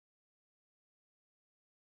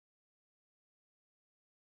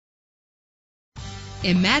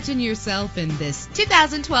Imagine yourself in this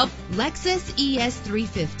 2012 Lexus ES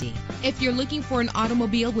 350. If you're looking for an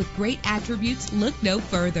automobile with great attributes, look no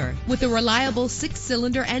further. With a reliable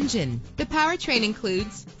 6-cylinder engine, the powertrain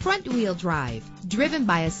includes front-wheel drive, driven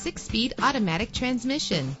by a 6-speed automatic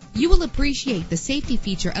transmission. You will appreciate the safety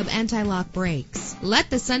feature of anti-lock brakes. Let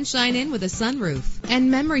the sunshine in with a sunroof. And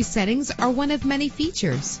memory settings are one of many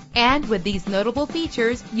features. And with these notable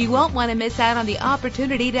features, you won't want to miss out on the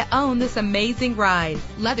opportunity to own this amazing ride.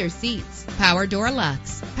 Leather seats, power door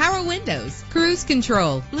locks, power windows, cruise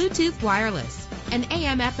control, Bluetooth wireless, an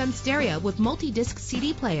AM/FM stereo with multi-disc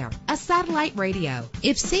CD player, a satellite radio.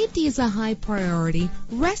 If safety is a high priority,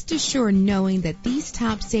 rest assured knowing that these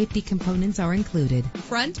top safety components are included: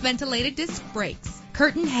 front ventilated disc brakes,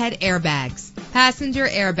 curtain head airbags, passenger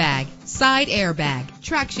airbag, side airbag,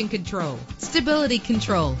 traction control, stability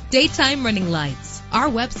control, daytime running lights. Our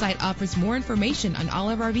website offers more information on all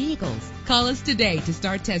of our vehicles. Call us today to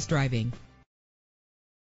start test driving.